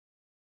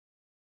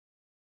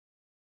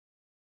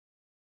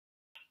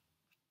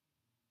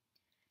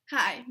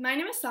Hi, my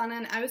name is Sana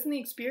and I was in the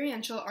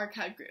Experiential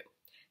Archive group.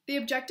 The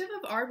objective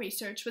of our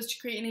research was to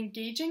create an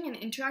engaging and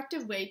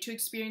interactive way to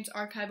experience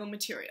archival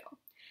material.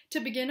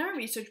 To begin our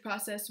research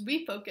process,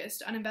 we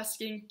focused on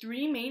investigating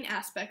three main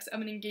aspects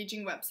of an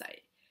engaging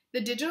website: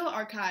 the digital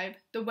archive,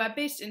 the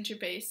web-based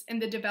interface,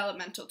 and the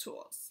developmental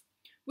tools.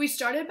 We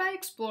started by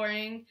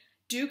exploring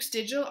Duke's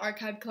digital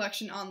archive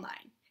collection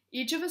online.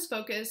 Each of us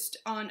focused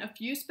on a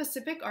few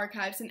specific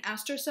archives and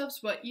asked ourselves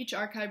what each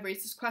archive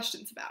raises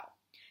questions about.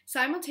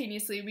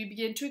 Simultaneously, we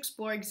began to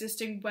explore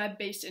existing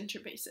web-based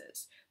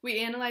interfaces. We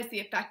analyzed the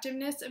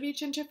effectiveness of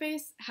each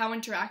interface, how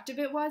interactive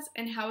it was,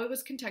 and how it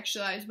was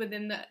contextualized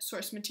within the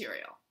source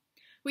material.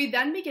 We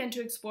then began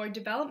to explore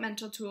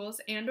developmental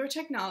tools and/or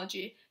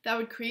technology that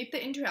would create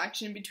the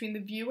interaction between the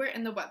viewer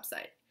and the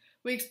website.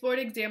 We explored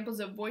examples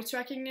of voice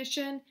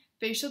recognition,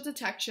 facial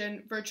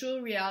detection,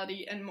 virtual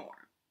reality, and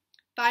more.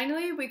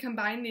 Finally, we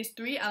combined these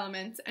three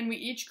elements and we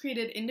each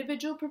created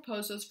individual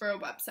proposals for a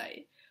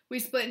website. We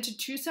split into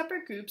two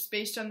separate groups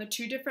based on the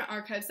two different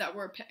archives that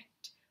were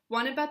picked,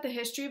 one about the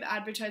history of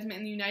advertisement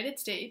in the United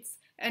States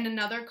and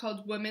another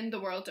called Women the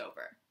World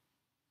Over.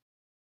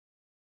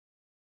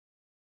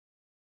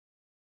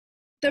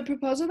 The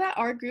proposal that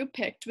our group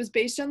picked was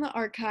based on the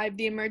archive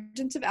The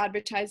Emergence of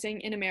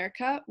Advertising in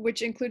America,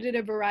 which included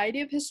a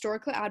variety of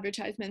historical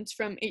advertisements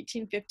from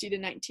 1850 to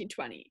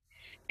 1920.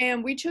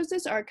 And we chose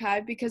this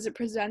archive because it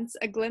presents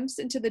a glimpse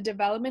into the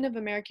development of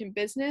American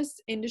business,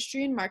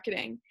 industry, and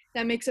marketing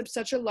that makes up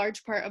such a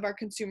large part of our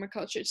consumer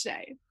culture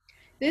today.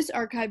 This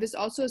archive is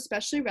also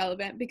especially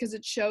relevant because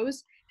it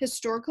shows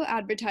historical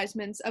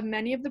advertisements of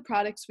many of the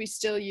products we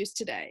still use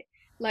today,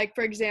 like,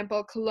 for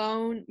example,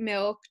 cologne,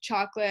 milk,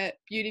 chocolate,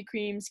 beauty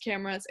creams,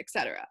 cameras,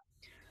 etc.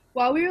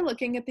 While we were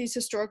looking at these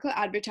historical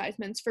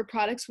advertisements for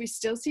products we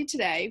still see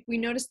today, we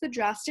noticed the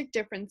drastic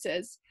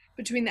differences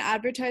between the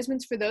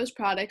advertisements for those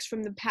products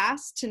from the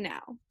past to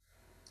now.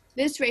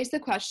 This raised the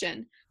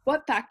question,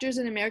 what factors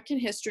in American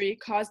history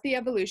caused the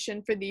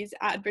evolution for these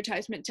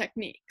advertisement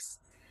techniques?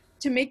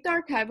 To make the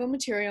archival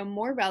material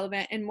more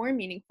relevant and more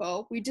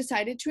meaningful, we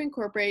decided to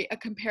incorporate a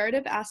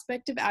comparative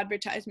aspect of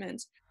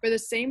advertisements for the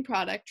same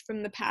product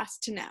from the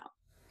past to now.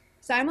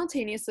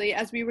 Simultaneously,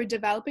 as we were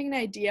developing an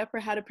idea for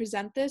how to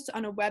present this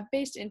on a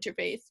web-based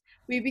interface,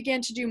 we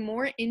began to do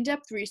more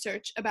in-depth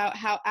research about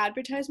how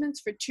advertisements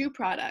for two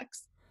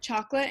products,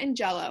 chocolate and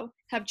Jell-O,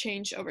 have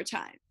changed over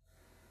time.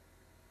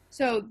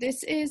 So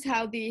this is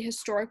how the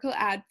historical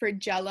ad for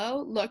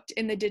Jell-O looked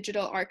in the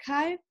digital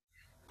archive,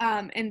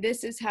 and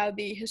this is how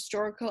the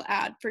historical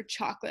ad for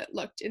chocolate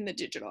looked in the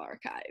digital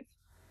archive.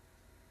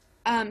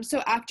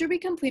 So after we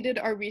completed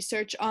our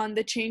research on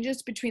the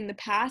changes between the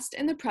past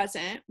and the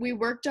present, we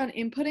worked on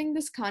inputting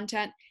this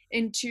content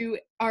into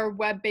our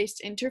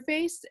web-based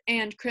interface,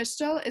 and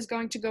Crystal is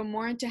going to go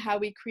more into how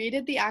we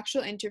created the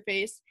actual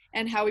interface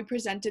and how we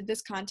presented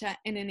this content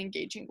in an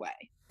engaging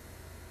way.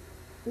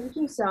 Thank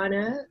you,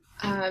 Sana.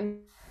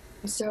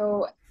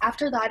 So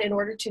after that, in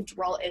order to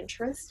draw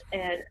interest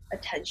and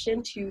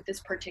attention to this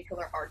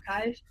particular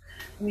archive,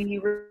 we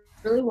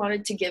really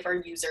wanted to give our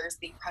users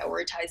the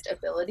prioritized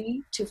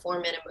ability to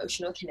form an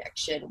emotional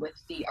connection with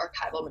the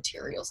archival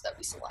materials that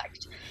we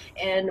select.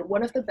 And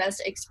one of the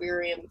best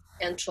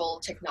experiential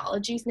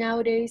technologies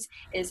nowadays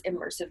is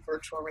immersive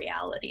virtual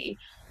reality,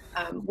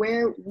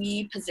 where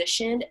we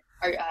positioned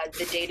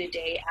the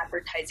day-to-day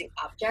advertising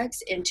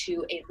objects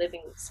into a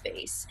living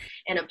space.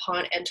 And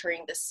upon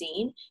entering the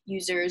scene,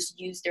 users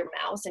use their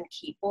mouse and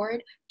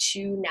keyboard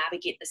to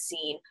navigate the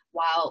scene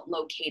while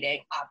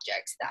locating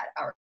objects that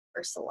are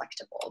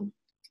selectable.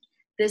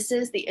 This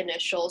is the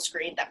initial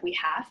screen that we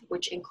have,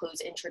 which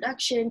includes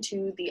introduction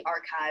to the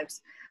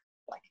archives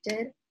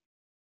selected.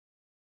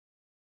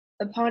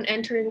 Upon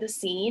entering the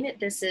scene,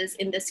 this is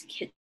in this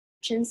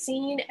kitchen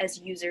scene. As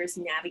users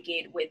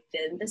navigate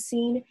within the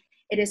scene,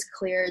 it is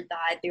clear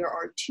that there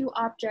are two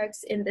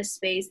objects in this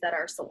space that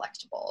are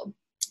selectable: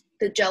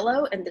 the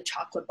Jell-O and the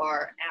chocolate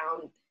bar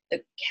on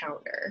the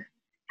counter.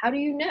 How do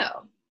you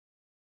know?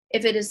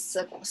 If it is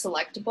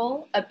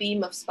selectable, a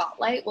beam of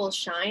spotlight will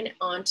shine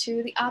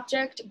onto the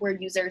object, where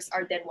users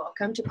are then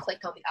welcome to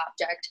click on the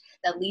object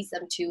that leads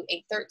them to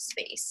a third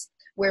space,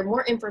 where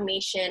more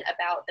information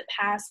about the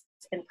past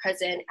and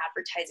present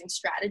advertising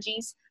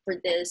strategies for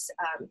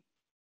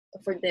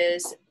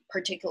this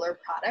particular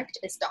product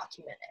is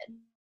documented.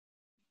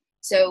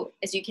 So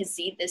as you can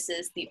see, this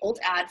is the old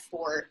ad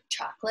for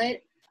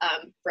chocolate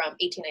from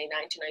 1899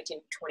 to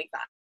 1925.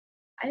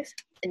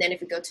 And then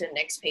if we go to the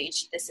next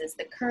page, this is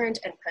the current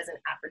and present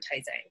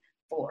advertising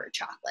for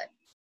chocolate.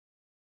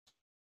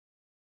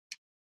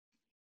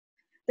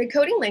 The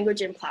coding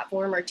language and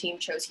platform our team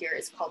chose here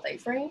is called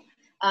A-Frame.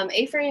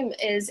 A-Frame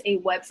is a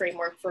web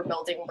framework for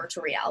building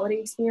virtual reality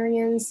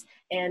experience.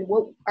 And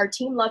what our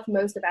team loved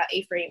most about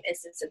A-Frame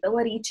is its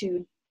ability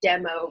to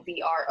demo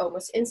VR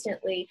almost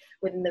instantly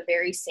within the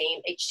very same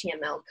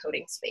HTML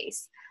coding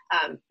space.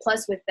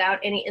 Plus, without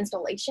any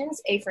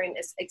installations, A-Frame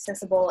is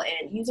accessible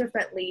and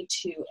user-friendly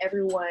to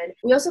everyone.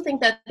 We also think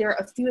that there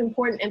are a few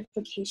important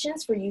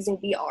implications for using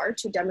VR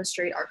to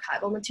demonstrate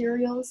archival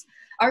materials.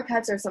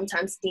 Archives are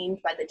sometimes deemed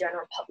by the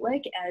general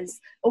public as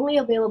only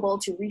available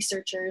to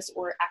researchers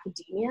or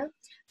academia,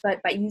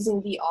 but by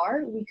using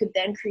VR, we could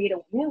then create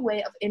a new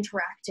way of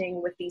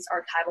interacting with these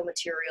archival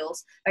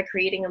materials by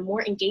creating a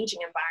more engaging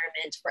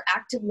environment for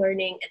active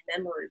learning and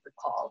memory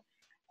recall.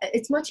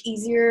 It's much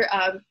easier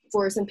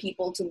for some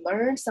people to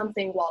learn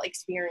something while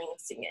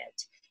experiencing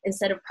it.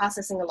 Instead of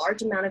processing a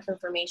large amount of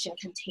information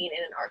contained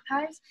in an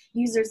archive,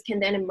 users can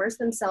then immerse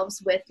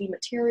themselves with the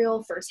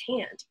material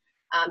firsthand.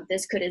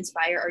 This could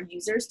inspire our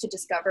users to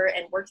discover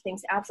and work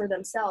things out for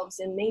themselves,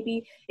 and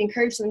maybe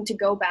encourage them to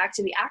go back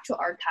to the actual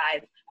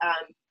archive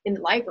in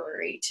the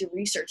library to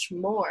research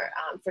more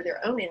for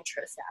their own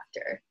interest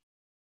after.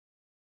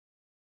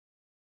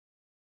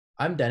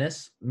 I'm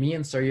Dennis. Me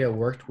and Surya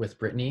worked with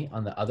Brittany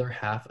on the other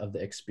half of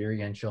the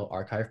Experiential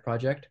Archive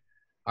project.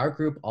 Our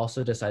group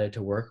also decided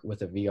to work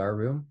with a VR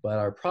room, but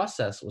our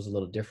process was a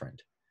little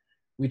different.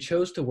 We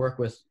chose to work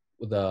with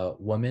the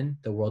Women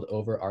the World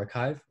Over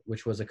archive,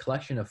 which was a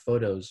collection of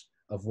photos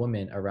of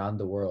women around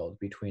the world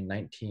between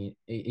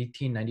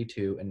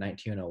 1892 and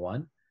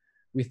 1901.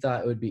 We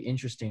thought it would be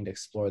interesting to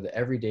explore the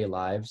everyday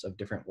lives of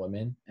different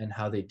women and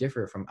how they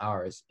differ from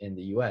ours in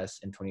the US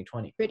in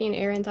 2020. Brittany and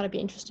Aaron thought it'd be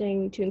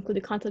interesting to include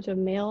the concept of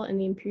male and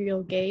the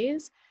imperial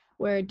gaze,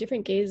 where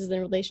different gazes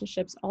and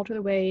relationships alter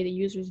the way the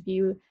users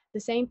view the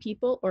same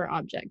people or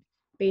object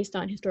based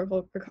on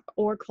historical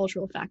or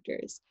cultural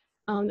factors.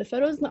 The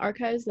photos in the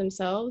archives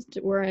themselves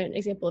were an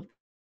example of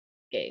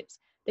gaze.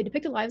 They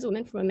depict the lives of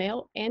women from a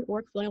male and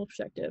or colonial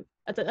perspective.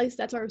 At least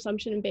that's our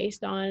assumption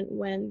based on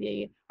when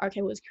the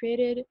archive was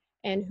created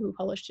and who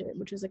published it,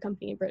 which is a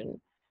company in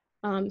Britain.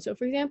 So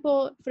for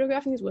example,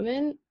 photographing these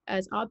women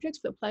as objects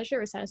for the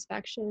pleasure or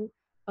satisfaction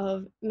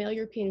of male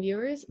European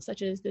viewers,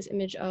 such as this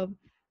image of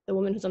the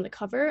woman who's on the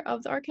cover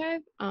of the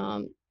archive,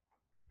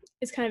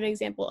 is kind of an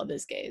example of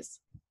this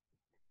gaze.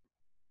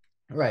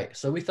 Right,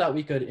 so we thought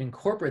we could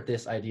incorporate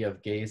this idea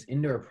of gaze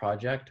into our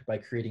project by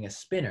creating a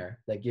spinner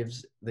that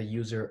gives the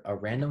user a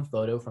random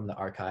photo from the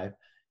archive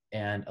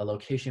and a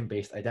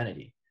location-based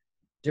identity.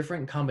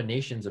 Different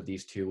combinations of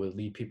these two would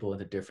lead people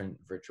into different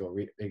virtual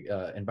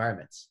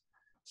environments.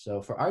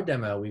 So for our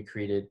demo,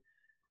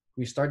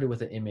 we started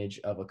with an image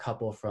of a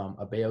couple from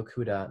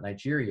Abeokuta,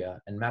 Nigeria,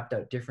 and mapped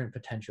out different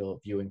potential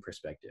viewing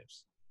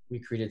perspectives. We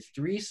created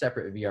 3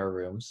 separate VR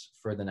rooms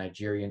for the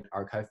Nigerian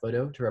archive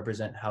photo to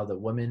represent how the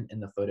woman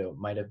in the photo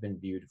might have been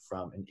viewed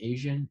from an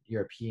Asian,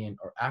 European,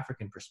 or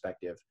African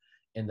perspective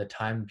in the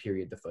time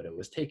period the photo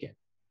was taken.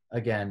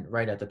 Again,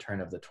 right at the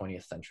turn of the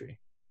 20th century.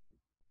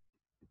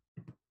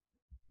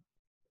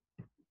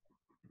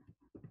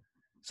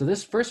 So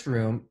this first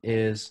room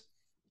is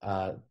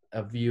a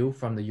view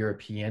from the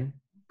European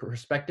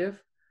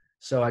perspective.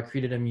 So I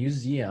created a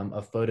museum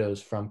of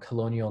photos from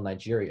colonial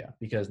Nigeria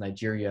because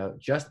Nigeria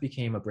just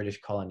became a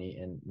British colony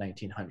in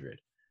 1900.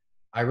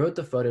 I wrote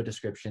the photo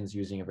descriptions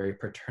using a very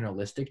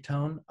paternalistic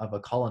tone of a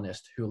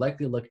colonist who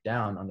likely looked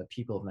down on the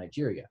people of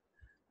Nigeria.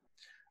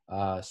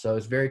 So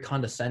it's very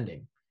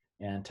condescending.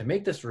 And to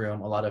make this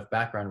room, a lot of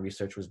background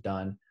research was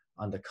done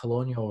on the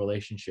colonial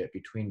relationship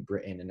between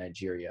Britain and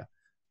Nigeria,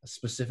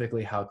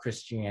 specifically how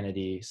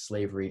Christianity,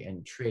 slavery,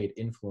 and trade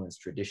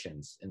influenced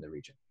traditions in the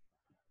region.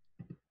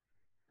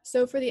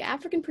 So for the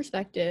African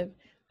perspective,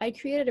 I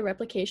created a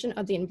replication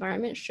of the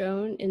environment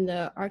shown in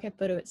the archive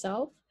photo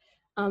itself.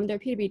 There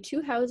appear to be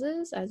 2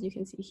 houses, as you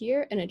can see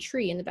here, and a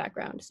tree in the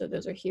background. So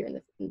those are here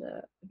in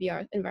the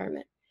VR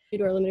environment. Due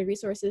to our limited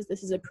resources,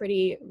 this is a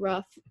pretty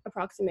rough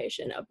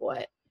approximation of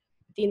what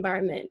the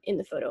environment in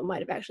the photo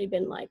might have actually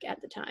been like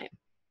at the time.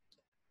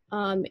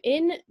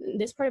 In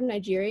this part of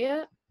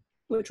Nigeria,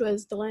 which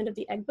was the land of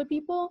the Egba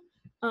people,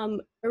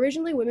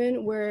 originally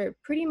women were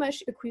pretty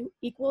much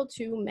equal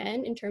to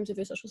men in terms of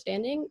their social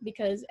standing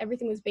because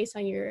everything was based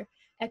on your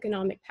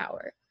economic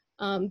power.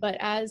 But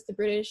as the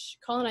British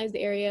colonized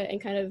the area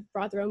and kind of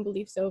brought their own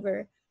beliefs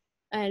over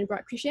and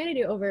brought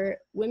Christianity over,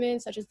 women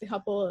such as the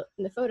couple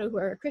in the photo, who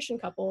are a Christian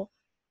couple,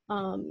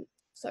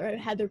 sort of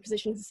had their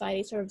position in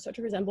society start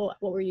to resemble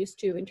what we're used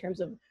to in terms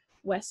of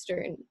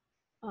Western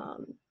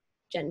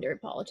gender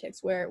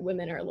politics, where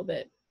women are a little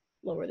bit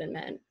lower than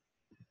men.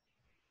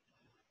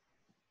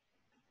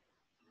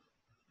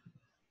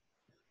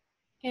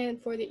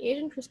 And for the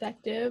Asian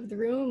perspective, the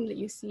room that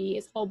you see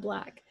is all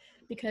black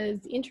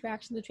because the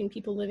interactions between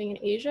people living in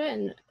Asia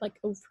and like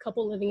a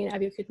couple living in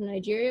Abeokuta,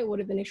 Nigeria would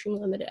have been extremely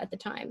limited at the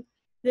time.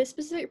 This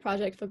specific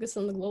project focused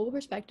on the global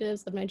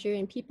perspectives of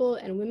Nigerian people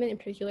and women in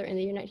particular in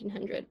the year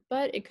 1900,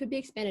 but it could be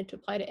expanded to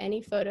apply to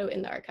any photo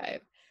in the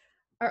archive.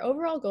 Our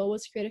overall goal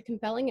was to create a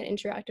compelling and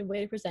interactive way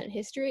to present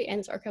history and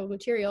its archival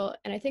material,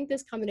 and I think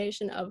this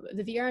combination of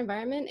the VR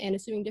environment and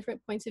assuming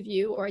different points of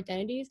view or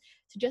identities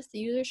suggests the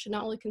user should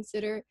not only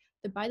consider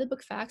the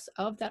by-the-book facts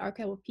of that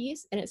archival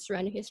piece and its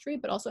surrounding history,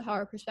 but also how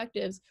our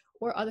perspectives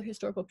or other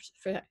historical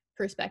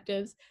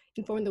perspectives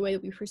inform the way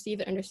that we perceive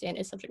and understand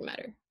its subject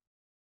matter.